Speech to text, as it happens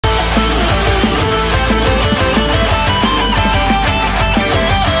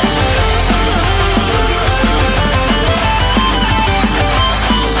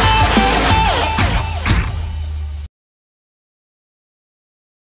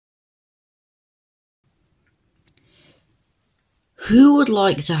Who would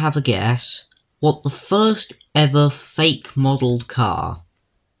like to have a guess what the first ever fake modelled car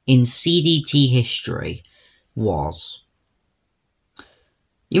in CDT history was?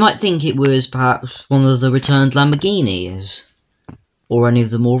 You might think it was perhaps one of the returned Lamborghinis, or any of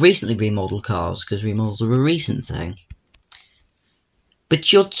the more recently remodelled cars, because remodels are a recent thing.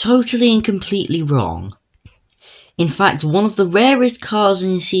 But you're totally and completely wrong. In fact, one of the rarest cars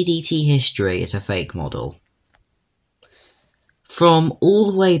in CDT history is a fake model. From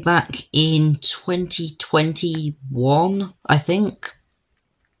all the way back in 2021, I think.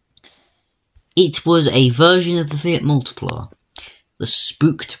 It was a version of the Fiat Multipla, the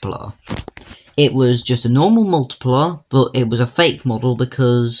Spooktipla. It was just a normal Multipla, but it was a fake model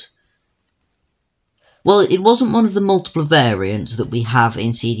because, well, it wasn't one of the Multipla variants that we have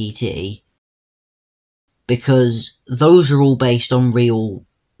in CDT, because those are all based on real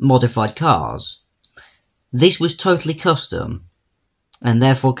modified cars. This was totally custom, and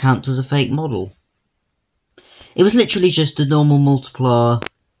therefore counts as a fake model. It was literally just a normal Multipla,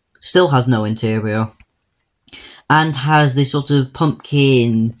 still has no interior, and has this sort of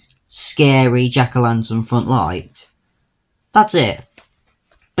pumpkin, scary jack-o'-lantern front light. That's it.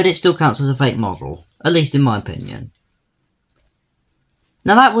 But it still counts as a fake model, at least in my opinion.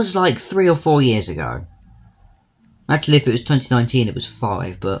 Now that was like 3 or 4 years ago. Actually, if it was 2019, it was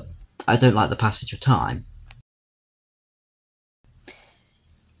 5, but I don't like the passage of time.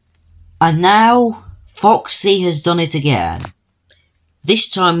 And now, Foxy has done it again. This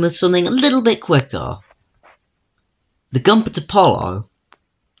time with something a little bit quicker. The Gumpert Apollo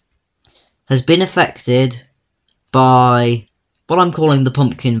has been affected by what I'm calling the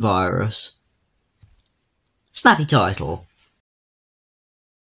pumpkin virus. Snappy title.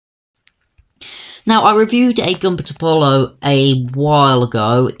 Now, I reviewed a Gumpert Apollo a while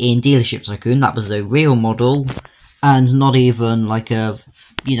ago in Dealership Tycoon. That was a real model, and not even like a,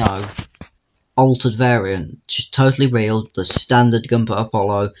 you know, altered variant. Just totally real, the standard Gumpert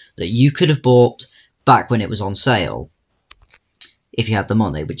Apollo that you could have bought back when it was on sale. If you had the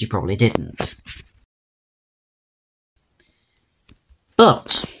money, which you probably didn't.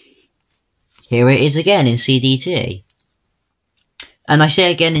 But here it is again in CDT. And I say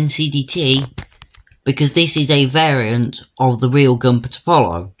again in CDT because this is a variant of the real Gumpert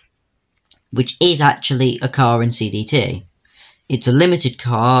Apollo, which is actually a car in CDT. It's a limited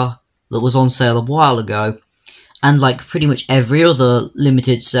car that was on sale a while ago, and like pretty much every other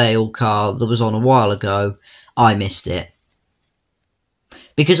limited sale car that was on a while ago, I missed it.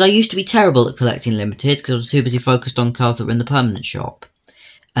 Because I used to be terrible at collecting limited, because I was too busy focused on cars that were in the permanent shop.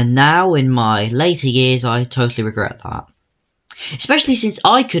 And now, in my later years, I totally regret that. Especially since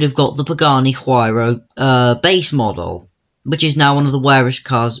I could have got the Pagani Huayra base model, which is now one of the rarest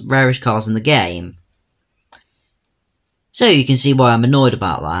cars in the game. So you can see why I'm annoyed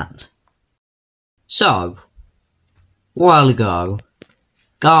about that. So, a while ago,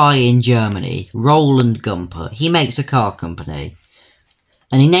 guy in Germany, Roland Gumpert, he makes a car company.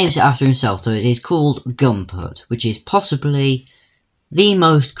 And he names it after himself, so it is called Gumpert, which is possibly the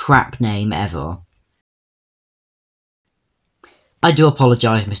most crap name ever. I do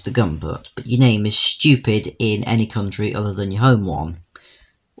apologise, Mr. Gumpert, but your name is stupid in any country other than your home one,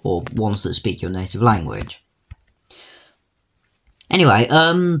 or ones that speak your native language. Anyway,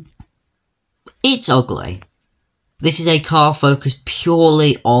 it's ugly. This is a car focused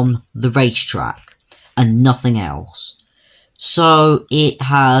purely on the racetrack, and nothing else. So it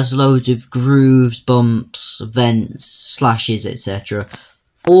has loads of grooves, bumps, vents, slashes, etc.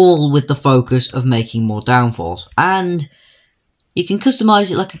 All with the focus of making more downforce. And you can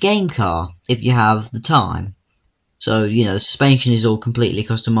customise it like a game car if you have the time. So, you know, the suspension is all completely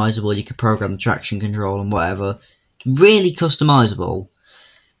customisable. You can program the traction control and whatever. It's really customisable.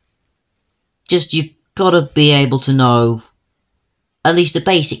 Just, you've got to be able to know at least a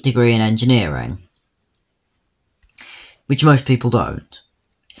basic degree in engineering, which most people don't.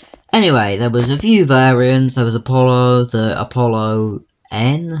 Anyway, there was a few variants. There was Apollo, the Apollo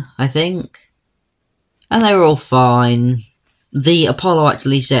N, I think. And they were all fine. The Apollo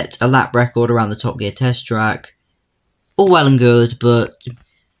actually set a lap record around the Top Gear test track. All well and good, but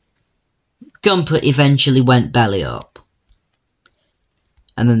Gumpert eventually went belly up.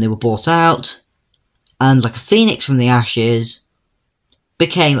 And then they were bought out, and like a phoenix from the ashes,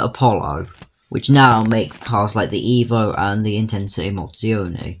 became Apollo, which now makes cars like the Evo and the Intensity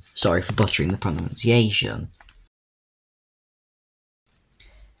Mozione. Sorry for butchering the pronunciation.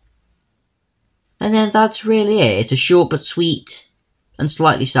 And then that's really it. It's a short but sweet and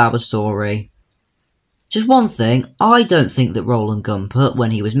slightly sour story. Just one thing, I don't think that Roland Gumpert,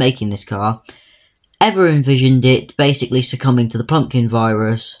 when he was making this car, ever envisioned it basically succumbing to the pumpkin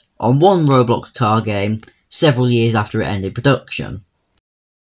virus on one Roblox car game several years after it ended production.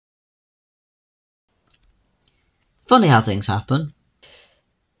 Funny how things happen.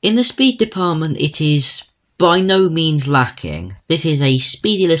 In the speed department, it is by no means lacking. This is a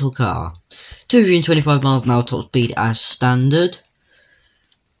speedy little car. 225 miles an hour top speed as standard.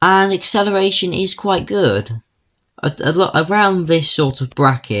 And acceleration is quite good. Around this sort of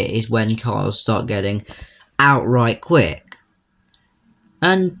bracket is when cars start getting outright quick.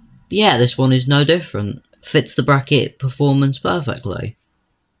 And yeah, this one is no different. Fits the bracket performance perfectly.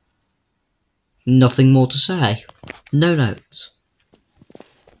 Nothing more to say. No notes.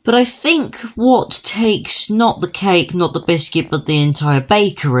 But I think what takes not the cake, not the biscuit, but the entire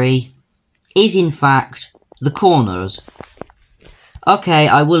bakery is in fact the corners. Okay,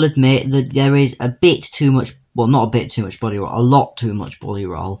 I will admit that there is a bit too much, well, not a bit too much body roll, a lot too much body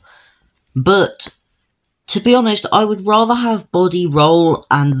roll. But, to be honest, I would rather have body roll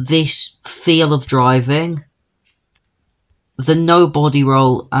and this feel of driving than no body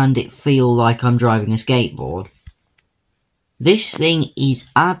roll and it feel like I'm driving a skateboard. This thing is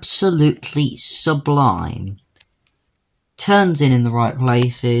absolutely sublime. Turns in the right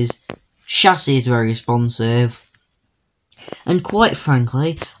places, chassis is very responsive, and quite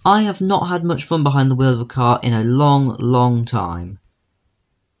frankly, I have not had much fun behind the wheel of a car in a long time.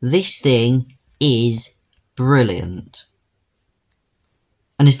 This thing is brilliant.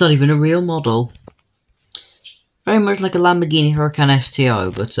 And it's not even a real model. Very much like a Lamborghini Huracan STO,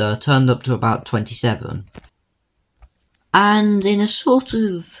 but turned up to about 27. And in a sort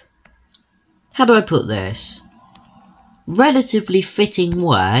of, how do I put this? Relatively fitting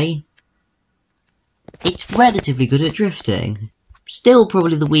way, it's relatively good at drifting. Still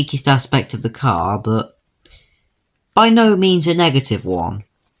probably the weakest aspect of the car, but by no means a negative one.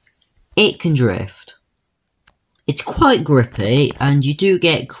 It can drift. It's quite grippy, and you do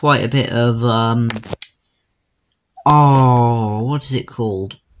get quite a bit of, what is it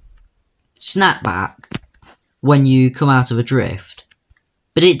called? Snapback when you come out of a drift.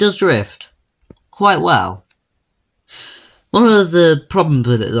 But it does drift quite well. One of the problems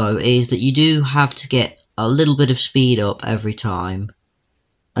with it though is that you do have to get a little bit of speed up every time.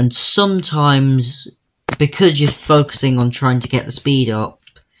 And sometimes, because you're focusing on trying to get the speed up,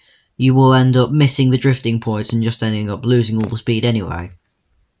 you will end up missing the drifting point and just ending up losing all the speed anyway.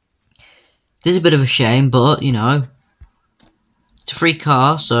 This is a bit of a shame, but, you know, it's a free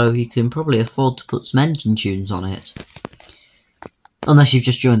car, so you can probably afford to put some engine tunes on it. Unless you've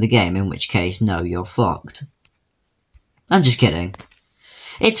just joined the game, in which case, no, you're fucked. I'm just kidding.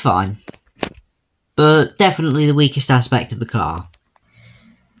 It's fine. But definitely the weakest aspect of the car.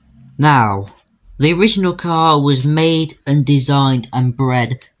 Now, the original car was made and designed and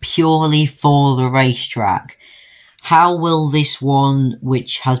bred purely for the racetrack. How will this one,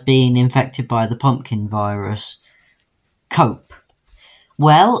 which has been infected by the pumpkin virus, cope?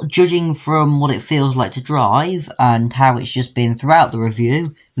 Well, judging from what it feels like to drive, and how it's just been throughout the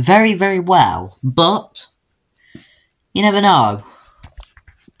review, very well. But you never know.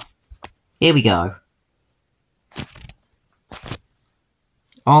 Here we go.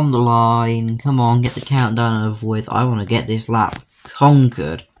 On the line. Come on, get the countdown over with. I want to get this lap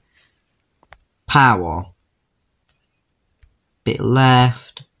conquered. Power. Bit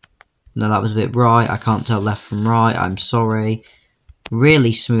left. No, that was a bit right. I can't tell left from right. I'm sorry.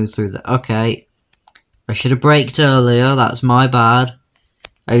 Really smooth through the... Okay. I should have braked earlier. That's my bad.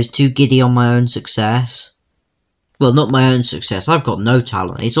 I was too giddy on my own success. Well, not my own success. I've got no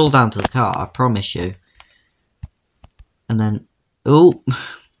talent. It's all down to the car, I promise you. And then... Oh,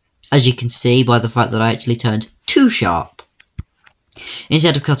 as you can see by the fact that I actually turned too sharp.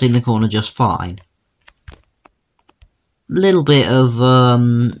 Instead of cutting the corner just fine. Little bit of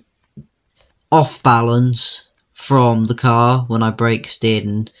off balance from the car when I brake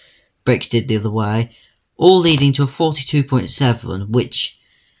steered the other way. All leading to a 42.7, which,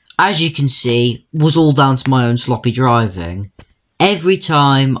 as you can see, was all down to my own sloppy driving. Every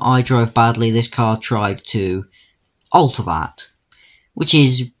time I drove badly, this car tried to alter that. Which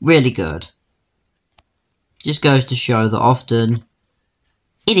is really good. Just goes to show that often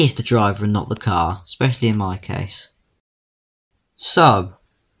it is the driver and not the car, especially in my case. So,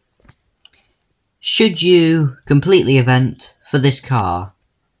 should you complete the event for this car?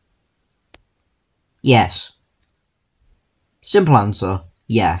 Yes. Simple answer,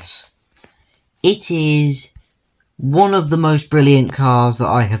 yes. It is one of the most brilliant cars that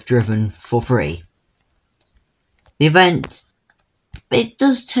I have driven for free. The event... It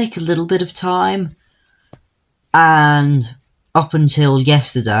does take a little bit of time, and up until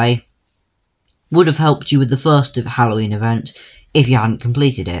yesterday, would have helped you with the first Halloween event if you hadn't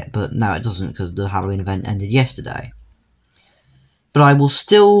completed it, but now it doesn't because the Halloween event ended yesterday. But I will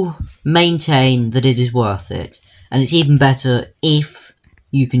still maintain that it is worth it, and it's even better if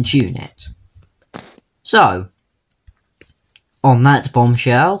you can tune it. So, on that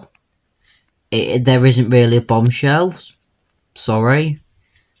bombshell, there isn't really a bombshell, sorry,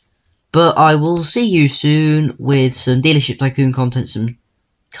 but I will see you soon with some Dealership Tycoon content, some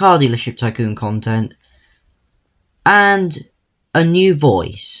Car Dealership Tycoon content, and a new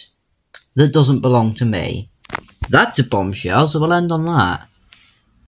voice that doesn't belong to me. That's a bombshell, so we'll end on that.